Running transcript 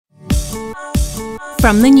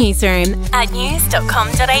From the newsroom at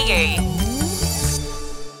news.com.au.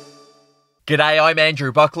 G'day, I'm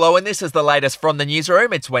Andrew Bucklow and this is the latest from the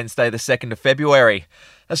newsroom. It's Wednesday the 2nd of February.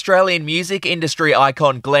 Australian music industry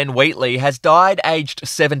icon Glenn Wheatley has died aged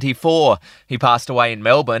 74. He passed away in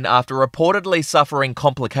Melbourne after reportedly suffering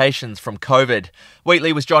complications from COVID.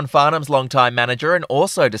 Wheatley was John Farnham's longtime manager and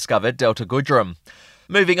also discovered Delta Goodrem.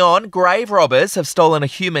 Moving on, grave robbers have stolen a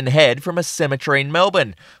human head from a cemetery in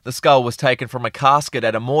Melbourne. The skull was taken from a casket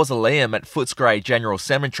at a mausoleum at Footscray General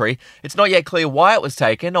Cemetery. It's not yet clear why it was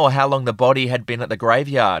taken or how long the body had been at the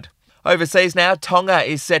graveyard. Overseas now, Tonga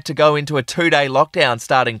is set to go into a 2-day lockdown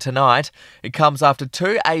starting tonight. It comes after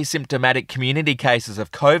 2 asymptomatic community cases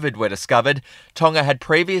of COVID were discovered. Tonga had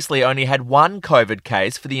previously only had 1 COVID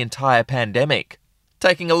case for the entire pandemic.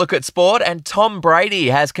 Taking a look at sport, and Tom Brady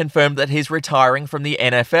has confirmed that he's retiring from the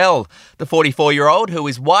NFL. The 44-year-old, who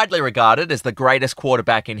is widely regarded as the greatest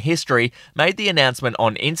quarterback in history, made the announcement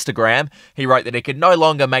on Instagram. He wrote that he could no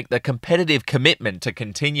longer make the competitive commitment to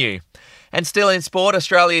continue. And still in sport,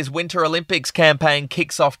 Australia's Winter Olympics campaign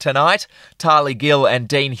kicks off tonight. Tarly Gill and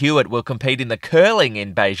Dean Hewitt will compete in the curling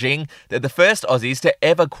in Beijing. They're the first Aussies to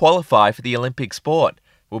ever qualify for the Olympic sport.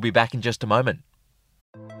 We'll be back in just a moment.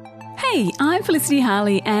 Hey, I'm Felicity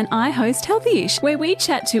Harley and I host Healthyish, where we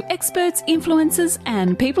chat to experts, influencers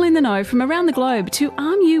and people in the know from around the globe to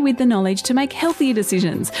arm you with the knowledge to make healthier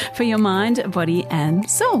decisions for your mind, body and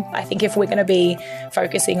soul. I think if we're going to be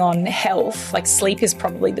focusing on health, like sleep is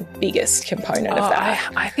probably the biggest component of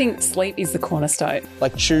that. I think sleep is the cornerstone.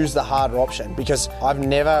 Like choose the harder option, because I've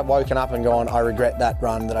never woken up and gone, I regret that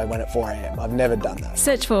run that I went at 4 a.m. I've never done that.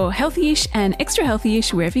 Search for Healthyish and Extra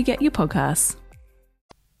Healthyish wherever you get your podcasts.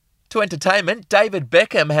 To entertainment, David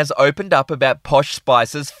Beckham has opened up about Posh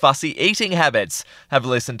Spice's fussy eating habits. Have a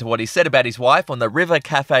listen to what he said about his wife on the River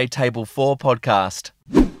Cafe Table 4 podcast.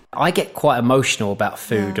 I get quite emotional about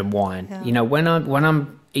food and wine. Yeah. You know, when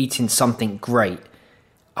I'm eating something great,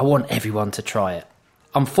 I want everyone to try it.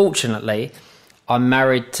 Unfortunately, I'm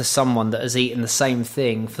married to someone that has eaten the same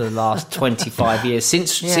thing for the last 25 years.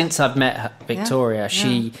 Since I've met her, Victoria,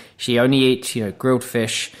 she only eats, grilled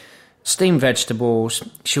fish, steamed vegetables.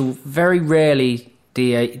 She'll very rarely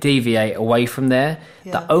deviate away from there.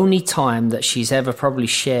 Yeah. The only time that she's ever probably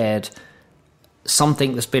shared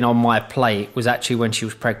something that's been on my plate was actually when she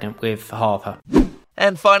was pregnant with Harper.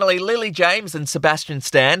 And finally, Lily James and Sebastian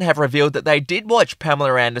Stan have revealed that they did watch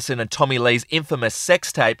Pamela Anderson and Tommy Lee's infamous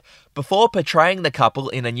sex tape before portraying the couple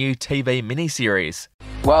in a new TV miniseries.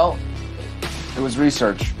 Well, it was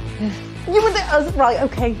research. You were there, right,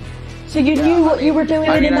 okay. So you knew what you were doing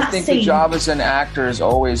in that scene? I think the job as an actor is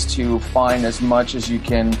always to find as much as you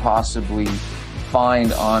can possibly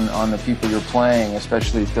find on the people you're playing,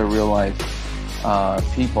 especially if they're real life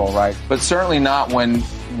people, right? But certainly not when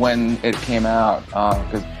it came out,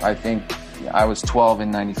 because I think I was 12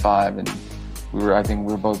 in 95 and we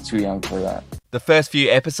were both too young for that. The first few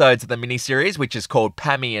episodes of the miniseries, which is called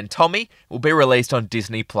Pammy and Tommy, will be released on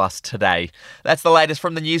Disney Plus today. That's the latest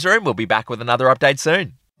from the newsroom. We'll be back with another update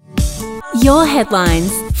soon. Your headlines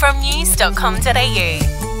from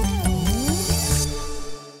news.com.au.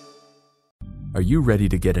 Are you ready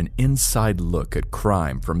to get an inside look at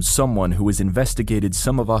crime from someone who has investigated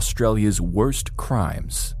some of Australia's worst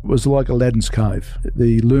crimes? It was like Aladdin's Cave.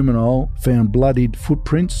 The luminol found bloodied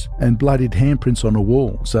footprints and bloodied handprints on a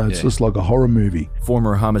wall, so it's just like a horror movie.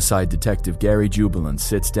 Former homicide detective Gary Jubilant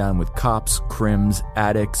sits down with cops, crims,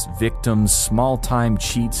 addicts, victims, small-time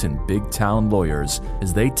cheats, and big-town lawyers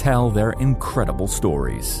as they tell their incredible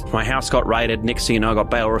stories. My house got raided. Next thing you know, I got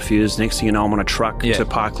bail refused. Next thing you know, I'm on a truck to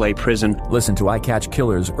Parklea Prison. Listen to I Catch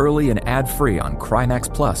Killers early and ad-free on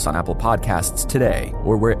Crimex Plus on Apple Podcasts today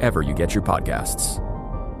or wherever you get your podcasts.